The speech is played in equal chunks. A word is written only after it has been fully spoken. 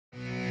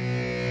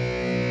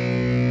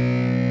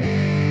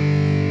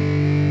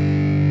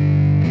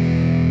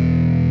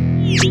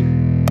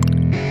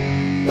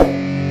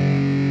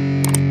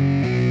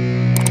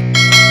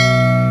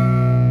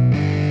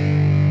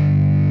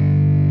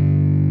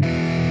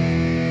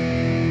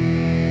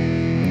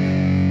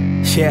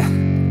Yeah,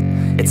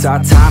 it's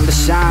our time to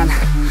shine.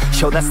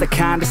 Show that's the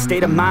kind of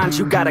state of mind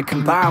you gotta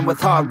combine with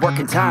hard work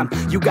and time.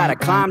 You gotta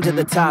climb to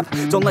the top.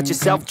 Don't let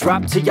yourself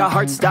drop till your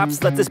heart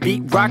stops. Let this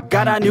beat rock.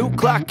 Got a new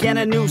clock and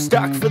a new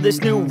stock for this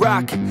new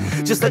rock.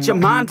 Just let your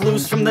mind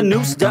loose from the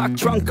new stock.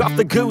 Drunk off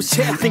the goose,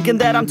 thinking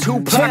that I'm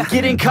too pop.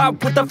 Getting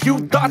caught with a few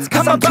thoughts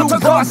cause I'm too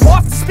lost.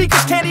 Off, the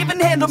speakers can't even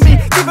handle me.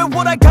 Giving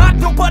what I got,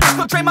 nobody's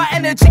gonna drain my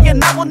energy.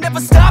 And I will never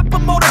stop,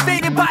 I'm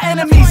motivated by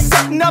enemies.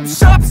 Setting up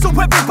shop so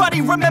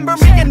everybody remember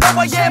me. And no,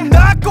 I am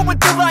not going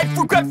through life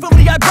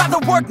regretfully. I'd rather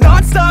work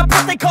non-stop,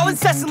 what they call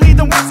incessantly,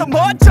 than work some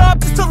odd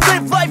job just to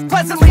live life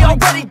pleasantly.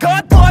 Already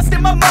got lost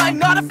in my mind,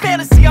 not a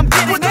fantasy, I'm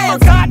getting with all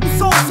forgotten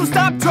souls, so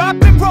stop, drop,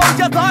 and roll.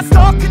 You lost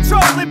all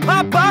control and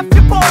pop off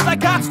your ball. I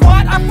got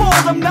squat, I fold,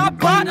 I'm not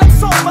bought, I'm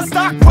sold. My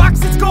stock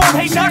rocks, it's gold.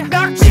 Hey, knock,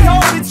 knock, she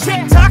home, it's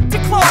shit, talk to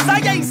close. I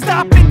ain't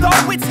stopping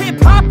though, it's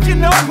hip-hop, you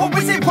know. Or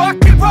is it rock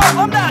and roll?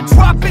 I'm not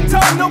dropping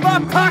down, no, my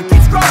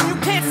pocket's grown. You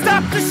can't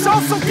stop the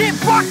show, so get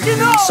rockin'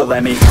 on. So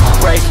let me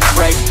break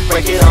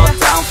it all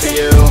down for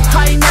you.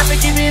 I ain't never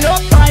giving up,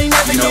 I ain't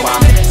never giving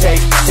up.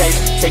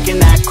 Taking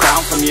that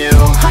crown from you.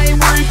 I ain't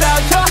worried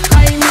about you,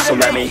 I ain't need so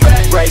let me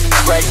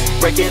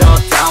break it all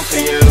down for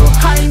you.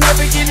 I ain't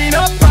never giving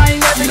up, I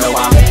ain't never giving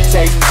up.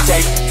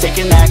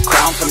 Taking that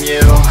crown from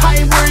you. I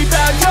ain't worried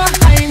about you,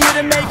 I ain't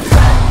here to make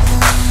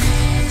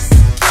friends.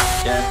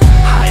 Yeah.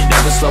 I ain't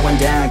never slowing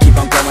down, keep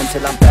on going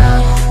till I'm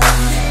found.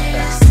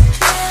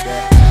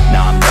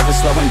 No, I'm never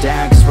slowing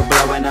down cause we're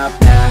blowing up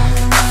now.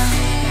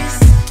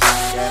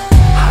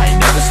 I ain't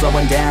never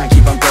slowing down,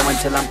 keep on going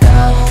till I'm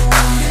down.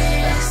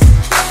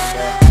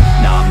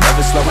 No, I'm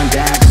never slowing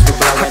down cause we're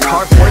blowing up.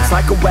 Hard words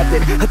like a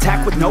weapon,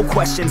 attack with no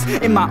questions.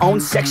 In my own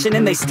section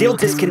and they still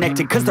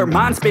disconnected cause their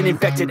mind's been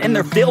infected and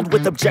they're filled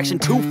with objection.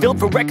 Too filled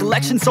for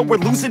recollection so we're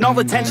losing all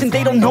attention.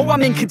 They don't know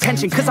I'm in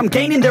contention cause I'm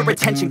gaining their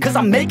attention. Cause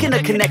I'm making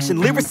a connection.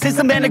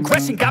 Lyricism and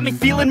aggression got me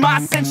feeling my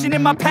ascension.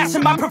 In my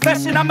passion, my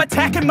profession, I'm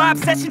attacking my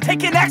obsession.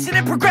 Taking action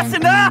and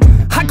progressing.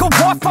 I go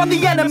off on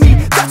the enemy,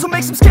 that's what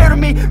makes them scared of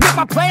me. Make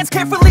my plans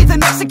carefully,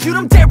 then execute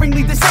them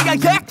daringly. They say I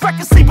act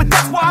recklessly, but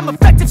that's why I'm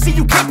effective. See,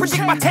 you can't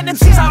predict my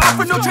tendencies, I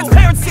offer no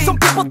transparency. Some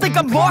people think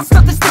I'm lost,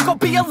 others think I'll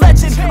be a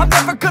legend. I'm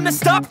never gonna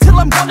stop till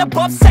I'm one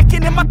above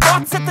second. And my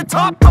thoughts at the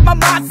top, but my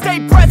mind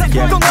stay present.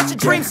 Don't let your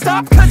dreams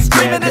stop, cause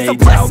dreaming is a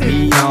blessing.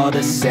 They tell me all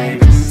the same,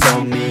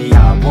 told me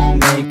I won't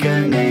make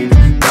a name.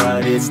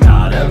 But it's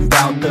not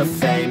about the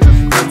fame,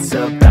 it's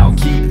about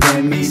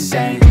keeping me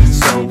sane.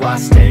 So I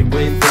stay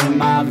within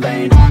my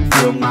lane,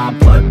 feel my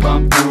blood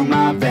pump through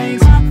my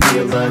veins.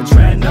 Feel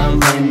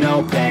adrenaline,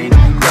 no pain,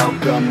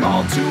 welcome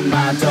all to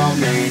my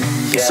domain.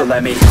 Yeah. So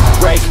let me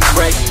break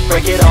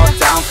it all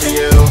down for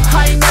you.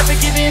 I ain't never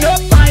giving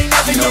up, I ain't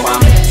never giving up.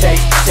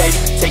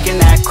 Taking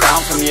that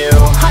crown from you.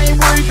 I ain't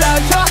worried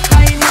about you,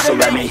 I ain't need so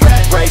let me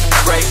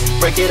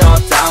break it all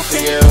down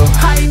for you.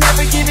 I ain't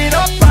never giving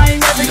up, I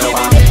ain't never giving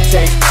up.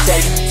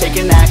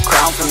 Taking that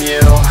crown from you.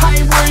 I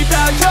ain't worried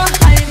about you,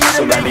 I ain't need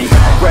so let me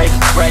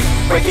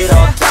break it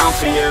all down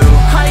for you.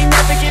 I ain't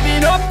never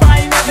giving up,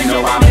 I ain't never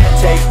giving up.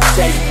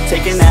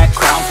 Taking that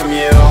crown from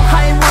you.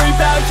 I ain't worried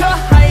about you,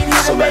 I ain't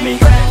here so to let me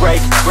make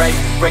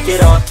break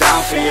it all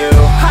down for you.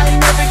 I ain't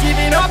never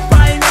giving up,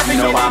 I ain't never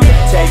giving up.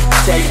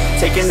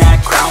 Taking that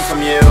crown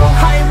from you.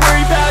 I ain't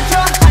worried about you,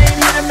 I ain't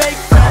here to make